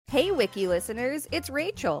Hey, Wiki listeners, it's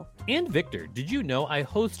Rachel. And Victor, did you know I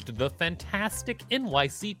host the fantastic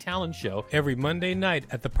NYC Talent Show every Monday night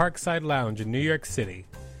at the Parkside Lounge in New York City?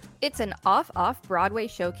 It's an off-Broadway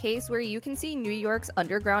showcase where you can see New York's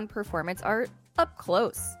underground performance art up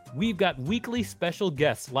close. We've got weekly special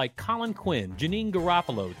guests like Colin Quinn, Janine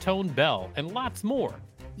Garofalo, Tone Bell, and lots more.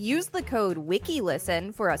 Use the code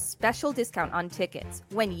WIKILISTEN for a special discount on tickets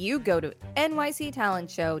when you go to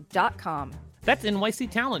nyctalentshow.com. That's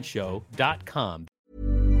nyctalentshow.com.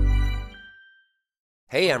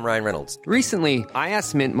 Hey, I'm Ryan Reynolds. Recently, I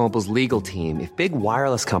asked Mint Mobile's legal team if big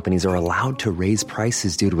wireless companies are allowed to raise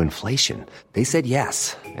prices due to inflation. They said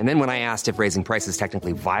yes. And then when I asked if raising prices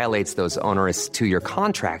technically violates those onerous two-year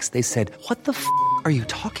contracts, they said, "What the f*** are you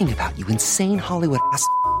talking about, you insane Hollywood ass?"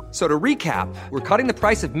 So to recap, we're cutting the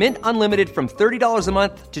price of Mint Unlimited from $30 a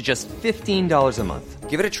month to just $15 a month.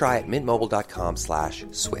 Give it a try at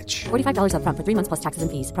mintmobile.com/switch. $45 up front for 3 months plus taxes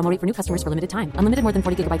and fees. Promo rate for new customers for limited time. Unlimited more than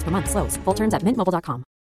 40 gigabytes per month. Slows full terms at mintmobile.com.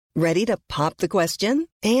 Ready to pop the question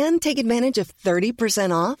and take advantage of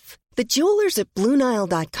 30% off? The jewelers at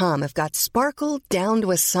BlueNile.com have got sparkle down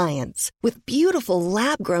to a science with beautiful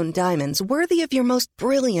lab-grown diamonds worthy of your most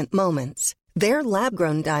brilliant moments. Their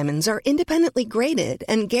lab-grown diamonds are independently graded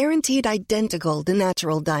and guaranteed identical to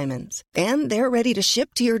natural diamonds. And they're ready to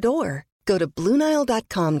ship to your door. Go to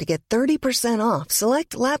BlueNile.com to get 30% off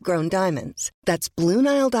select lab-grown diamonds. That's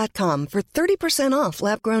BlueNile.com for 30% off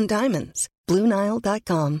lab-grown diamonds.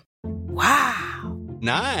 BlueNile.com. Wow.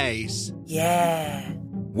 Nice. Yeah.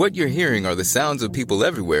 What you're hearing are the sounds of people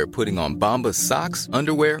everywhere putting on Bombas socks,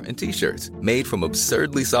 underwear, and T-shirts made from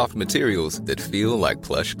absurdly soft materials that feel like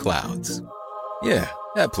plush clouds. Yeah,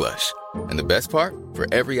 that plush. And the best part?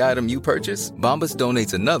 For every item you purchase, Bombas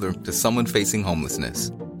donates another to someone facing homelessness.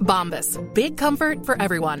 Bombas. Big comfort for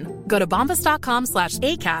everyone. Go to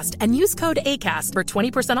bombas.com/ACAST and use code ACAST for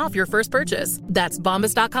 20% off your first purchase. That's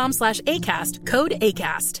bombas.com/ACAST. Code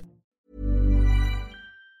ACAST.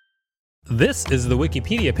 This is the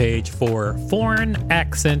Wikipedia page for Foreign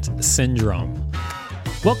Accent Syndrome.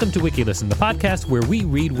 Welcome to WikiListen, the podcast where we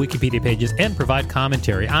read Wikipedia pages and provide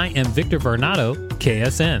commentary. I am Victor Varnado,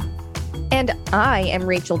 KSN. And I am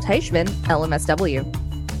Rachel Teichman, LMSW.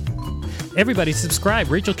 Everybody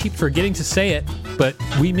subscribe. Rachel keeps forgetting to say it, but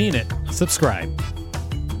we mean it. Subscribe.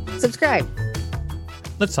 Subscribe.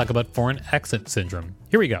 Let's talk about foreign accent syndrome.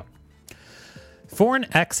 Here we go. Foreign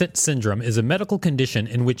accent syndrome is a medical condition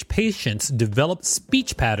in which patients develop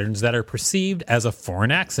speech patterns that are perceived as a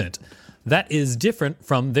foreign accent that is different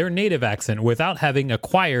from their native accent without having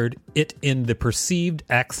acquired it in the perceived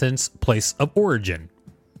accent's place of origin.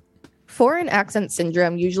 Foreign accent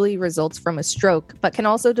syndrome usually results from a stroke, but can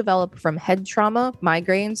also develop from head trauma,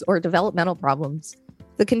 migraines, or developmental problems.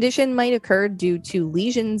 The condition might occur due to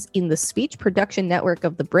lesions in the speech production network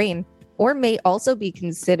of the brain, or may also be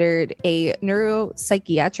considered a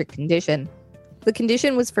neuropsychiatric condition. The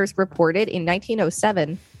condition was first reported in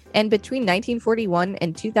 1907, and between 1941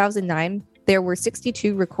 and 2009, there were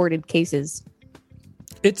 62 recorded cases.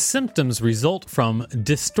 Its symptoms result from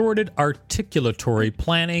distorted articulatory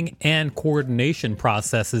planning and coordination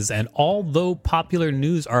processes, and although popular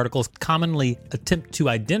news articles commonly attempt to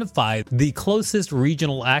identify the closest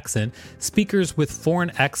regional accent, speakers with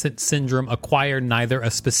foreign accent syndrome acquire neither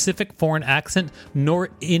a specific foreign accent nor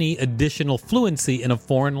any additional fluency in a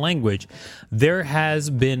foreign language. There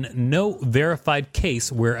has been no verified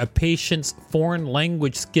case where a patient's foreign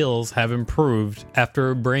language skills have improved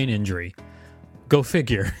after a brain injury. Go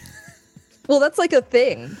figure. Well, that's like a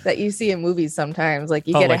thing that you see in movies sometimes. Like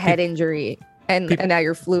you get a head injury and now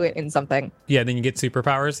you're fluent in something. Yeah, then you get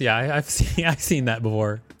superpowers. Yeah, I've seen that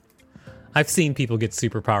before. I've seen people get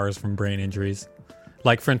superpowers from brain injuries.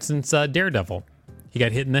 Like, for instance, Daredevil. He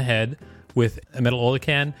got hit in the head with a metal oil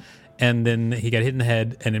can, and then he got hit in the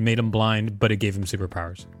head, and it made him blind, but it gave him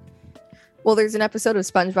superpowers. Well, there's an episode of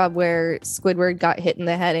SpongeBob where Squidward got hit in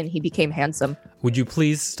the head and he became handsome. Would you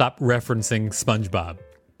please stop referencing SpongeBob?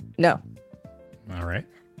 No. All right.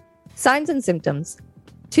 Signs and symptoms.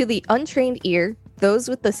 To the untrained ear, those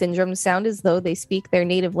with the syndrome sound as though they speak their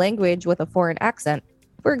native language with a foreign accent.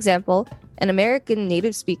 For example, an American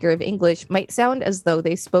native speaker of English might sound as though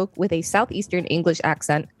they spoke with a Southeastern English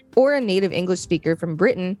accent, or a native English speaker from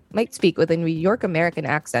Britain might speak with a New York American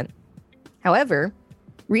accent. However,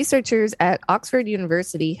 researchers at Oxford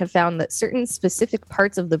University have found that certain specific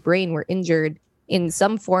parts of the brain were injured in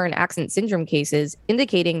some foreign accent syndrome cases,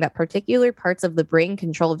 indicating that particular parts of the brain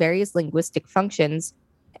control various linguistic functions,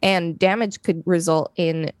 and damage could result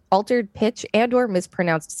in altered pitch and or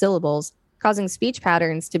mispronounced syllables, causing speech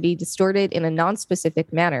patterns to be distorted in a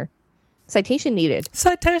non-specific manner. Citation needed.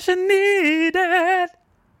 Citation needed.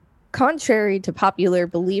 Contrary to popular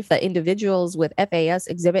belief that individuals with FAS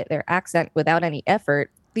exhibit their accent without any effort,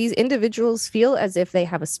 these individuals feel as if they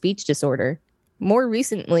have a speech disorder. More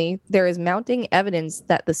recently, there is mounting evidence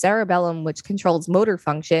that the cerebellum, which controls motor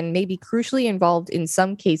function, may be crucially involved in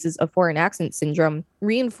some cases of foreign accent syndrome,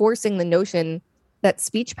 reinforcing the notion that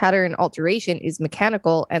speech pattern alteration is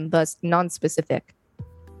mechanical and thus nonspecific.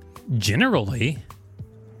 Generally,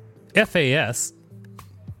 FAS,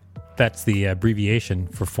 that's the abbreviation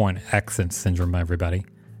for foreign accent syndrome, everybody.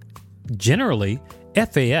 Generally,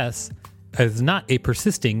 FAS is not a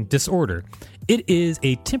persisting disorder. It is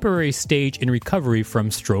a temporary stage in recovery from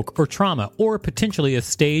stroke or trauma, or potentially a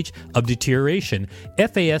stage of deterioration.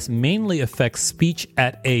 FAS mainly affects speech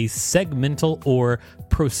at a segmental or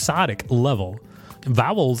prosodic level.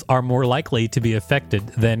 Vowels are more likely to be affected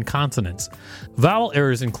than consonants. Vowel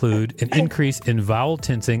errors include an increase in vowel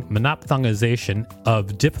tensing, monophthongization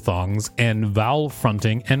of diphthongs, and vowel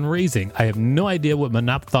fronting and raising. I have no idea what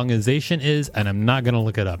monophthongization is, and I'm not going to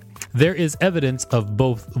look it up. There is evidence of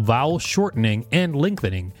both vowel shortening and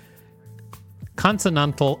lengthening.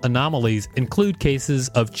 Consonantal anomalies include cases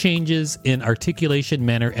of changes in articulation,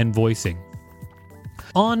 manner, and voicing.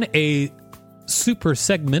 On a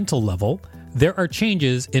suprasegmental level, there are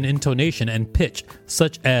changes in intonation and pitch,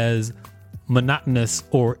 such as monotonous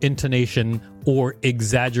or intonation or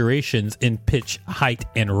exaggerations in pitch, height,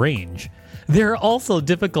 and range. There are also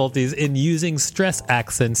difficulties in using stress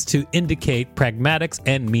accents to indicate pragmatics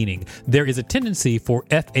and meaning. There is a tendency for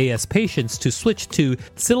FAS patients to switch to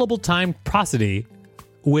syllable time prosody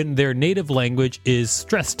when their native language is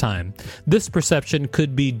stress time. This perception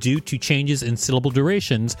could be due to changes in syllable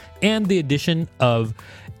durations and the addition of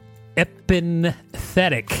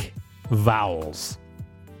epenthetic vowels.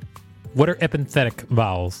 What are epenthetic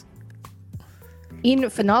vowels? In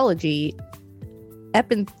phonology,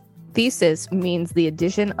 epenthesis means the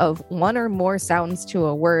addition of one or more sounds to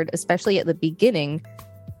a word, especially at the beginning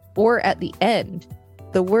or at the end.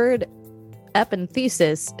 The word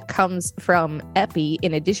epenthesis comes from epi,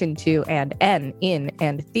 in addition to, and en, in,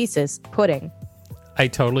 and thesis, pudding. I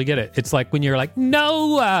totally get it. It's like when you're like,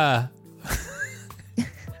 no,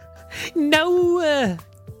 no.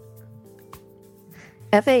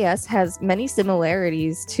 FAS has many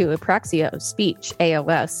similarities to apraxia of speech,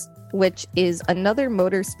 AOS, which is another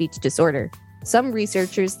motor speech disorder. Some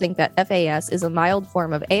researchers think that FAS is a mild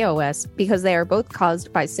form of AOS because they are both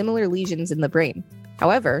caused by similar lesions in the brain.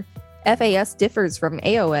 However, FAS differs from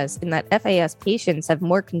AOS in that FAS patients have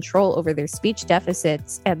more control over their speech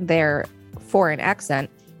deficits, and their foreign accent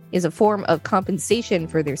is a form of compensation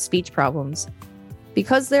for their speech problems.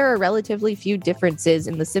 Because there are relatively few differences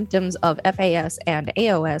in the symptoms of FAS and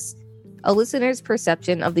AOS, a listener's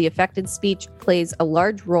perception of the affected speech plays a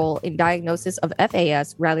large role in diagnosis of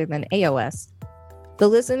FAS rather than AOS. The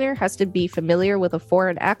listener has to be familiar with a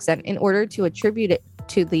foreign accent in order to attribute it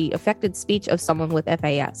to the affected speech of someone with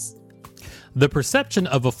FAS. The perception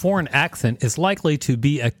of a foreign accent is likely to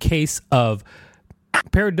be a case of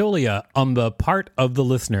pareidolia on the part of the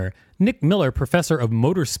listener. Nick Miller, professor of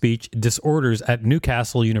motor speech disorders at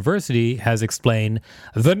Newcastle University, has explained,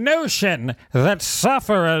 "The notion that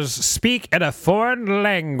sufferers speak in a foreign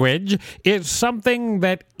language is something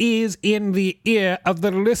that is in the ear of the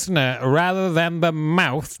listener rather than the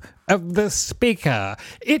mouth of the speaker.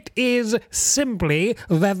 It is simply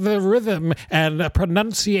that the rhythm and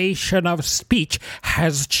pronunciation of speech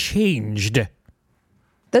has changed."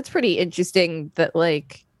 That's pretty interesting that,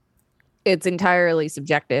 it's entirely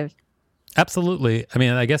subjective. Absolutely. I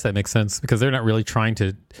mean, I guess that makes sense because they're not really trying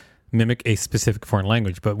to mimic a specific foreign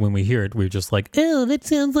language, but when we hear it, we're just like, oh, that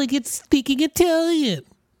sounds like it's speaking Italian.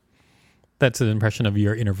 That's an impression of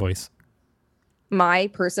your inner voice. My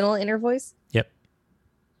personal inner voice? Yep.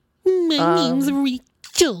 My name's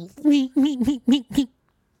Rachel.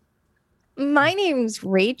 My name's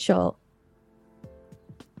Rachel.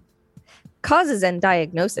 Causes and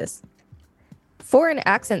diagnosis. Foreign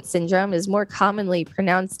accent syndrome is more commonly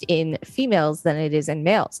pronounced in females than it is in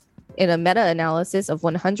males. In a meta-analysis of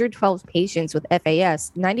 112 patients with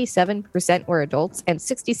FAS, 97% were adults and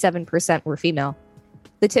 67% were female.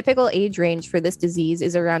 The typical age range for this disease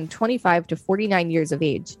is around 25 to 49 years of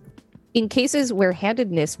age. In cases where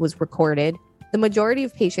handedness was recorded, the majority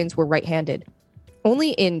of patients were right-handed.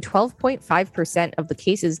 Only in 12.5% of the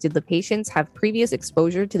cases did the patients have previous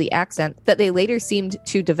exposure to the accent that they later seemed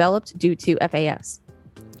to develop due to FAS.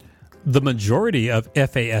 The majority of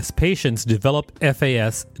FAS patients develop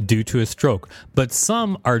FAS due to a stroke, but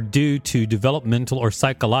some are due to developmental or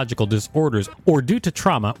psychological disorders or due to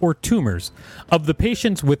trauma or tumors. Of the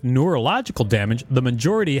patients with neurological damage, the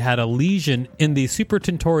majority had a lesion in the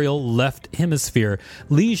supratentorial left hemisphere.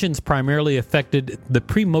 Lesions primarily affected the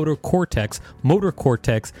premotor cortex, motor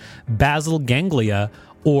cortex, basal ganglia,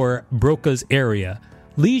 or Broca's area.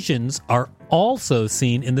 Lesions are also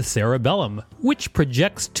seen in the cerebellum, which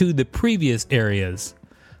projects to the previous areas.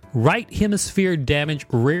 Right hemisphere damage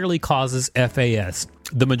rarely causes FAS.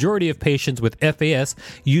 The majority of patients with FAS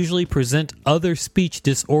usually present other speech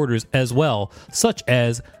disorders as well, such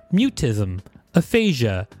as mutism,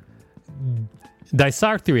 aphasia,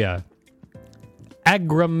 dysarthria,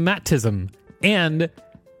 agrammatism, and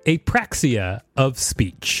apraxia of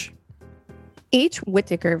speech. H.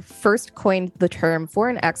 Whittaker first coined the term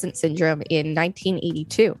foreign accent syndrome in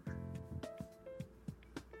 1982.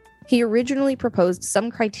 He originally proposed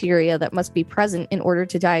some criteria that must be present in order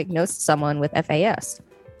to diagnose someone with FAS.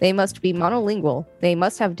 They must be monolingual, they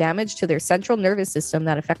must have damage to their central nervous system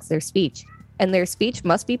that affects their speech, and their speech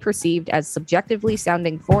must be perceived as subjectively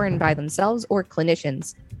sounding foreign by themselves or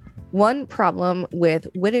clinicians. One problem with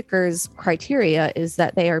Whittaker's criteria is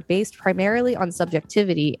that they are based primarily on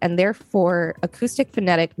subjectivity, and therefore acoustic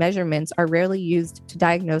phonetic measurements are rarely used to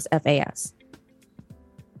diagnose FAS.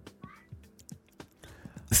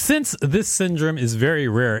 Since this syndrome is very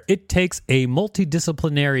rare, it takes a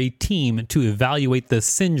multidisciplinary team to evaluate the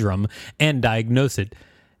syndrome and diagnose it,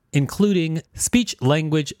 including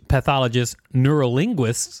speech-language pathologists,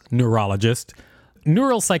 neurolinguists, neurologists,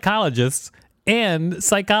 neuropsychologists, and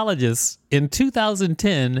psychologists. In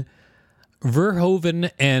 2010,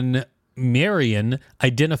 Verhoeven and Marion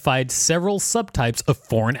identified several subtypes of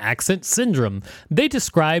foreign accent syndrome. They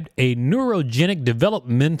described a neurogenic,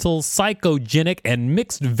 developmental, psychogenic, and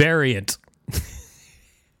mixed variant.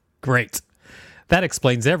 Great. That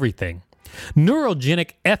explains everything.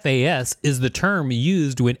 Neurogenic FAS is the term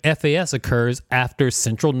used when FAS occurs after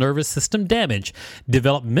central nervous system damage.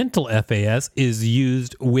 Developmental FAS is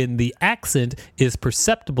used when the accent is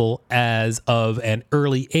perceptible as of an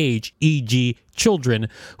early age, e.g., children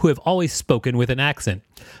who have always spoken with an accent.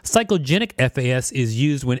 Psychogenic FAS is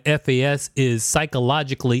used when FAS is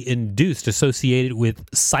psychologically induced, associated with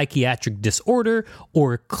psychiatric disorder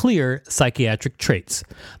or clear psychiatric traits.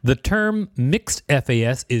 The term mixed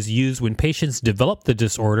FAS is used when patients develop the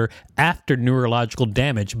disorder after neurological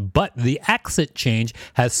damage, but the accent change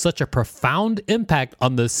has such a profound impact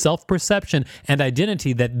on the self-perception and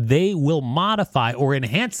identity that they will modify or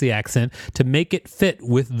enhance the accent to make it fit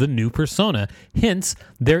with the new persona. Hence,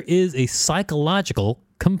 there is a psychological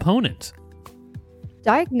component.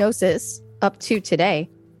 Diagnosis, up to today,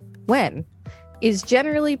 when, is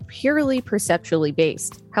generally purely perceptually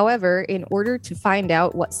based. However, in order to find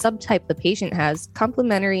out what subtype the patient has,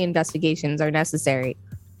 complementary investigations are necessary.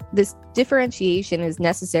 This differentiation is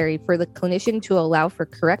necessary for the clinician to allow for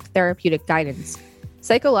correct therapeutic guidance.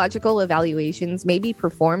 Psychological evaluations may be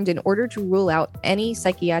performed in order to rule out any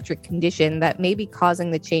psychiatric condition that may be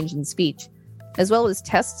causing the change in speech, as well as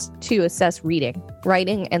tests to assess reading,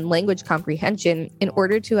 writing, and language comprehension in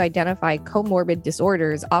order to identify comorbid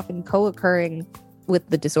disorders often co-occurring with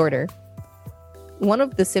the disorder. One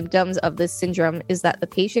of the symptoms of this syndrome is that the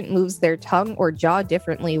patient moves their tongue or jaw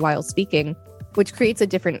differently while speaking, which creates a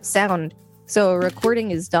different sound, so a recording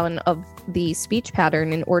is done of the speech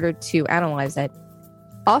pattern in order to analyze it.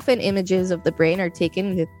 Often images of the brain are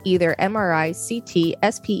taken with either MRI, CT,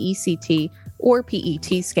 SPECT, or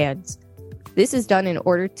PET scans. This is done in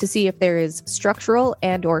order to see if there is structural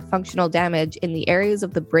and or functional damage in the areas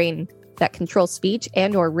of the brain that control speech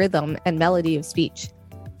and or rhythm and melody of speech.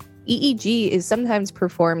 EEG is sometimes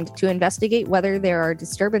performed to investigate whether there are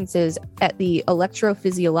disturbances at the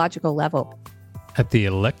electrophysiological level. At the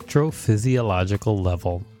electrophysiological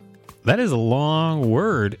level. That is a long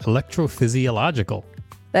word, electrophysiological.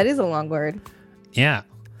 That is a long word. Yeah.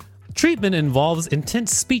 Treatment involves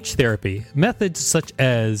intense speech therapy. Methods such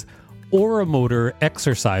as oromotor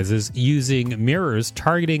exercises using mirrors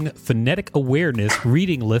targeting phonetic awareness,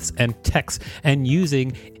 reading lists, and text, and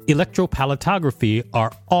using electropalatography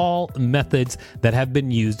are all methods that have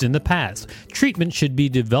been used in the past. Treatment should be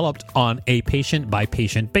developed on a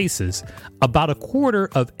patient-by-patient basis. About a quarter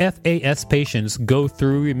of FAS patients go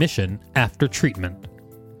through remission after treatment.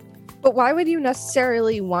 But why would you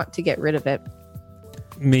necessarily want to get rid of it?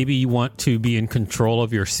 Maybe you want to be in control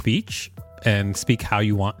of your speech and speak how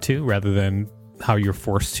you want to rather than how you're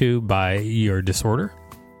forced to by your disorder?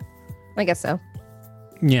 I guess so.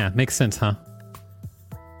 Yeah, makes sense, huh?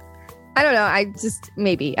 I don't know. I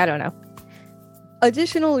don't know.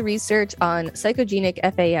 Additional research on psychogenic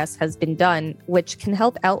FAS has been done, which can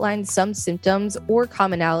help outline some symptoms or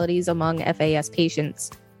commonalities among FAS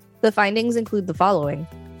patients. The findings include the following.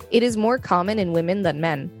 It is more common in women than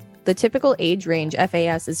men. The typical age range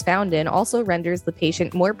FAS is found in also renders the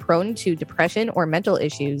patient more prone to depression or mental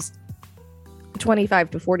issues,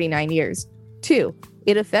 25 to 49 years. 2.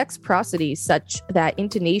 It affects prosody such that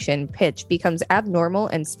intonation pitch becomes abnormal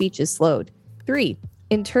and speech is slowed. 3.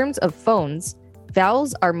 In terms of phones,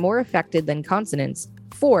 vowels are more affected than consonants.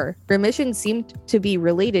 4. Remission seemed to be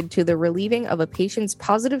related to the relieving of a patient's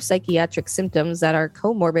positive psychiatric symptoms that are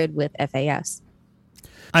comorbid with FAS.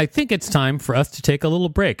 I think it's time for us to take a little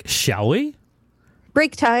break, shall we?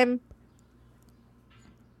 Break time.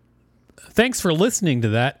 Thanks for listening to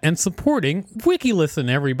that and supporting WikiListen,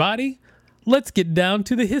 everybody. Let's get down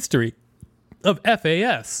to the history of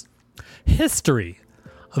FAS. History.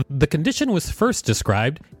 The condition was first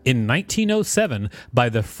described in 1907 by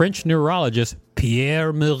the French neurologist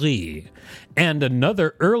Pierre Méry, and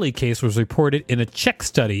another early case was reported in a Czech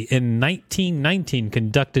study in 1919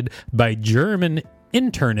 conducted by German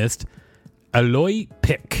internist Alois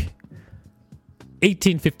Pick,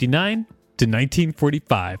 1859 to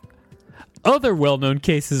 1945. Other well-known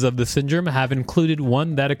cases of the syndrome have included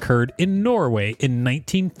one that occurred in Norway in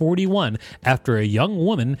 1941 after a young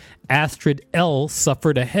woman, Astrid L.,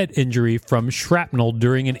 suffered a head injury from shrapnel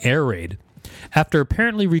during an air raid. After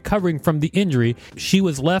apparently recovering from the injury, she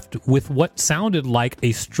was left with what sounded like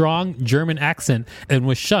a strong German accent and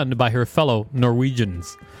was shunned by her fellow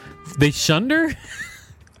Norwegians. They shunned her?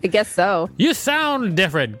 I guess so. You sound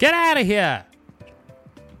different. Get out of here.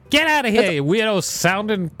 Get out of here, you weirdo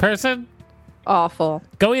sounding person. Awful.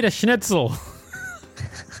 Go eat a schnitzel.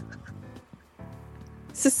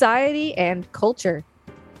 Society and culture.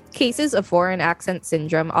 Cases of foreign accent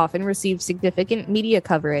syndrome often receive significant media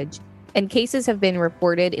coverage, and cases have been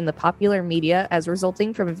reported in the popular media as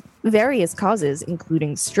resulting from various causes,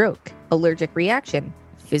 including stroke, allergic reaction,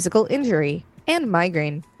 physical injury, and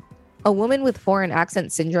migraine. A woman with foreign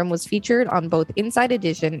accent syndrome was featured on both Inside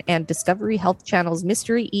Edition and Discovery Health Channel's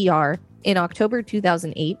Mystery ER in October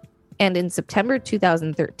 2008, and in September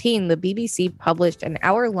 2013, the BBC published an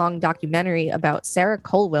hour-long documentary about Sarah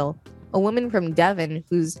Colwell, a woman from Devon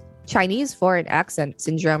whose Chinese foreign accent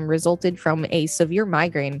syndrome resulted from a severe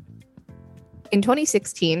migraine. In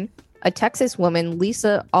 2016, a Texas woman,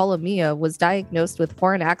 Lisa Alamia, was diagnosed with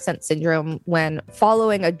foreign accent syndrome when,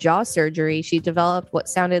 following a jaw surgery, she developed what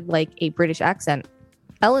sounded like a British accent.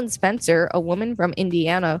 Ellen Spencer, a woman from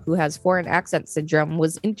Indiana who has foreign accent syndrome,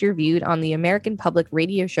 was interviewed on the American public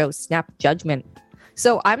radio show Snap Judgment.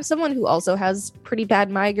 So I'm someone who also has pretty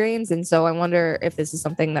bad migraines, and so I wonder if this is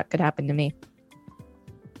something that could happen to me.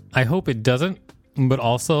 I hope it doesn't, but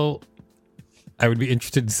also I would be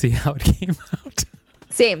interested to see how it came out.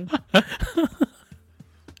 Same.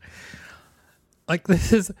 Like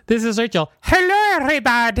this is Rachel. Hello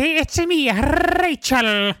everybody, it's me,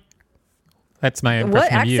 Rachel. That's my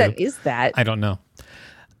impression What of you. accent is that? I don't know.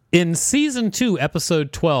 In Season 2,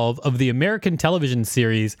 Episode 12 of the American television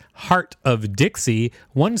series Heart of Dixie,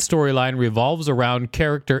 one storyline revolves around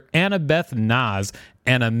character Annabeth Nas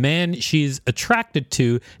and a man she's attracted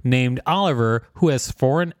to named Oliver who has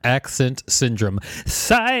foreign accent syndrome.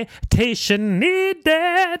 Citation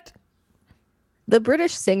needed! The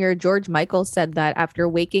British singer George Michael said that after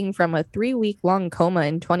waking from a 3-week-long coma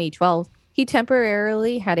in 2012, he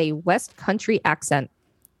temporarily had a West Country accent.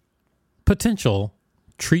 Potential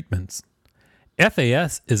treatments.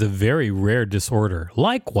 FAS is a very rare disorder.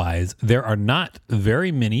 Likewise, there are not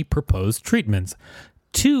very many proposed treatments.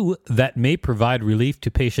 2 that may provide relief to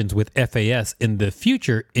patients with FAS in the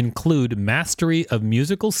future include mastery of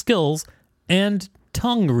musical skills and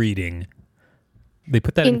tongue reading. They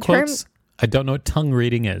put that in quotes. I don't know what tongue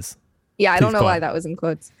reading is. Yeah, I Please don't know go why on. that was in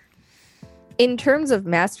quotes. In terms of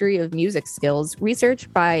mastery of music skills,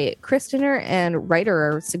 research by Christiner and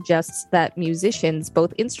Reiterer suggests that musicians,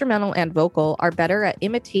 both instrumental and vocal, are better at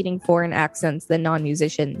imitating foreign accents than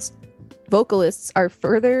non-musicians. Vocalists are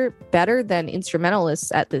further better than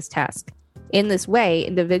instrumentalists at this task. In this way,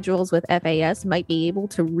 individuals with FAS might be able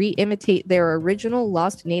to re-imitate their original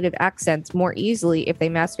lost native accents more easily if they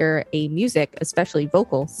master a music, especially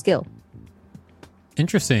vocal, skill.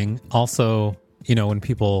 Interesting. Also, you know, when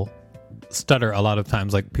people stutter, a lot of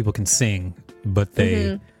times, like, people can sing, but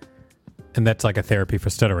they, and that's like a therapy for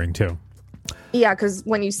stuttering too. Yeah, because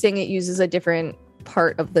when you sing, it uses a different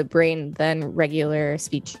part of the brain than regular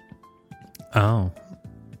speech. Oh.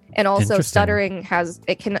 And also Interesting. stuttering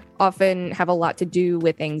can often have a lot to do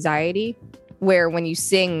with anxiety, where when you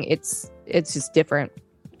sing, it's just different.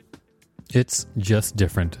 It's just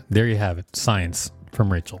different. There you have it. Science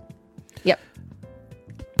from Rachel. Yep.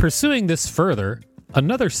 Pursuing this further,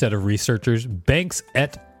 another set of researchers, Banks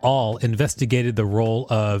et al., investigated the role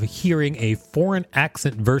of hearing a foreign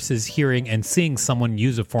accent versus hearing and seeing someone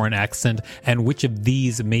use a foreign accent, and which of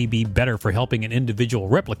these may be better for helping an individual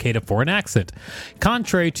replicate a foreign accent.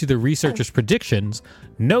 Contrary to the researchers' predictions,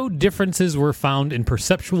 no differences were found in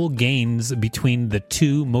perceptual gains between the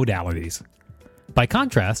two modalities. By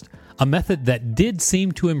contrast, a method that did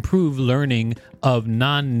seem to improve learning of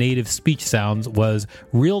non-native speech sounds was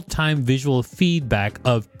real-time visual feedback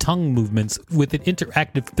of tongue movements with an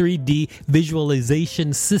interactive 3D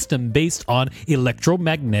visualization system based on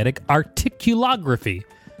electromagnetic articulography.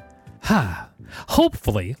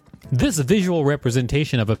 Hopefully, this visual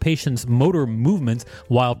representation of a patient's motor movements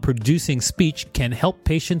while producing speech can help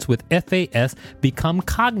patients with FAS become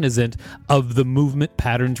cognizant of the movement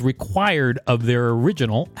patterns required of their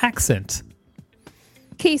original accent.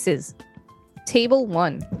 Cases. Table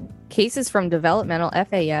 1. Cases from developmental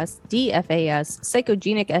FAS, DFAS,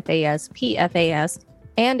 psychogenic FAS, PFAS,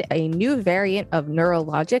 and a new variant of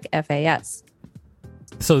neurologic FAS.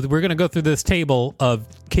 So we're going to go through this table of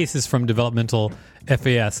cases from developmental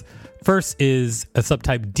FAS. First is a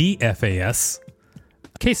subtype DFAS.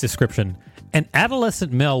 Case description. An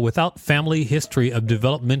adolescent male without family history of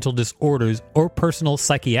developmental disorders or personal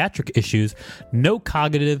psychiatric issues, no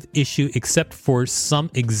cognitive issue except for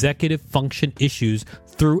some executive function issues.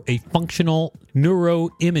 Through a functional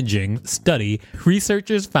neuroimaging study,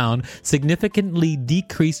 researchers found significantly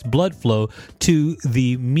decreased blood flow to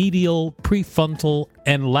the medial, prefrontal,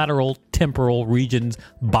 and lateral temporal regions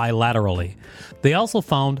bilaterally. They also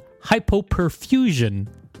found hypoperfusion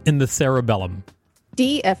in the cerebellum.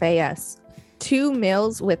 DFAS. 2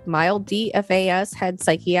 males with mild DFAS had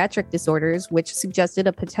psychiatric disorders, which suggested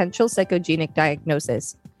a potential psychogenic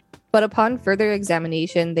diagnosis. But upon further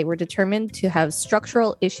examination, they were determined to have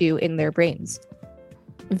structural issue in their brains.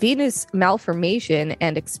 Venous malformation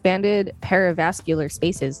and expanded perivascular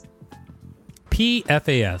spaces.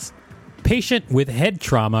 PFAS. Patient with head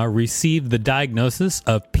trauma received the diagnosis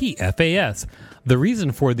of PFAS. The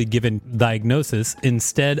reason for the given diagnosis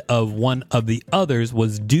instead of one of the others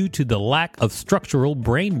was due to the lack of structural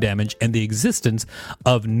brain damage and the existence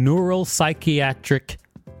of neuropsychiatric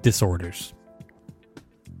disorders.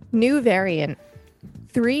 New variant.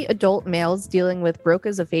 3 adult males dealing with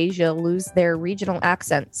Broca's aphasia lose their regional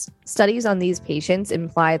accents. Studies on these patients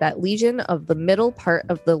imply that lesion of the middle part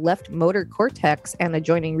of the left motor cortex and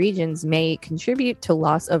adjoining regions may contribute to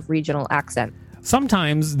loss of regional accent.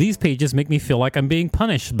 Sometimes these pages make me feel like I'm being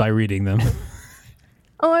punished by reading them.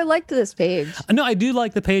 Oh, I liked this page. No, I do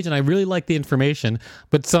like the page and I really like the information,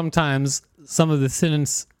 but sometimes some of the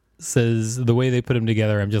sentences, the way they put them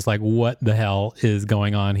together, I'm just like, what the hell is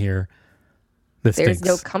going on here? This There's stinks.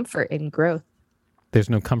 no comfort in growth. There's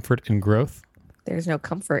no comfort in growth? There's no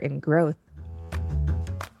comfort in growth.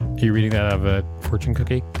 Are you reading that out of a fortune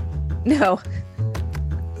cookie? No.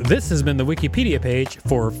 This has been the Wikipedia page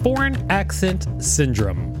for Foreign Accent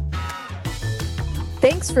Syndrome.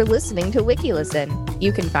 Thanks for listening to WikiListen.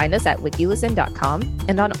 You can find us at wikilisten.com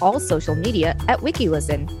and on all social media at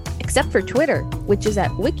WikiListen, except for Twitter, which is at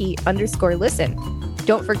wiki_listen.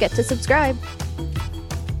 Don't forget to subscribe.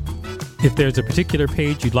 If there's a particular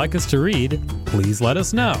page you'd like us to read, please let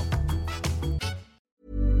us know.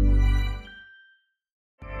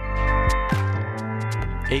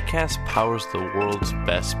 Acast powers the world's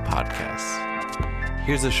best podcasts.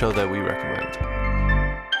 Here's a show that we recommend.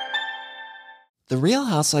 The Real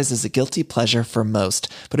Housewives is a guilty pleasure for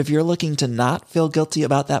most, but if you're looking to not feel guilty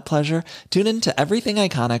about that pleasure, tune in to Everything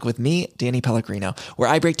Iconic with me, Danny Pellegrino, where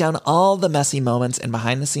I break down all the messy moments and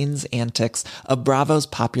behind-the-scenes antics of Bravo's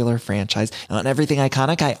popular franchise. And on Everything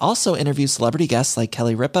Iconic, I also interview celebrity guests like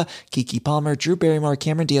Kelly Ripa, Keke Palmer, Drew Barrymore,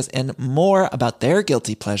 Cameron Diaz, and more about their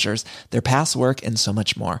guilty pleasures, their past work, and so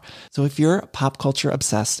much more. So if you're pop culture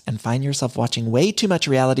obsessed and find yourself watching way too much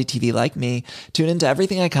reality TV like me, tune into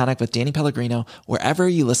Everything Iconic with Danny Pellegrino, wherever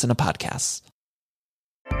you listen to podcasts.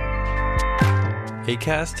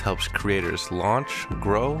 Acast helps creators launch,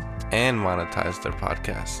 grow, and monetize their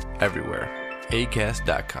podcasts everywhere.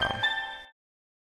 Acast.com.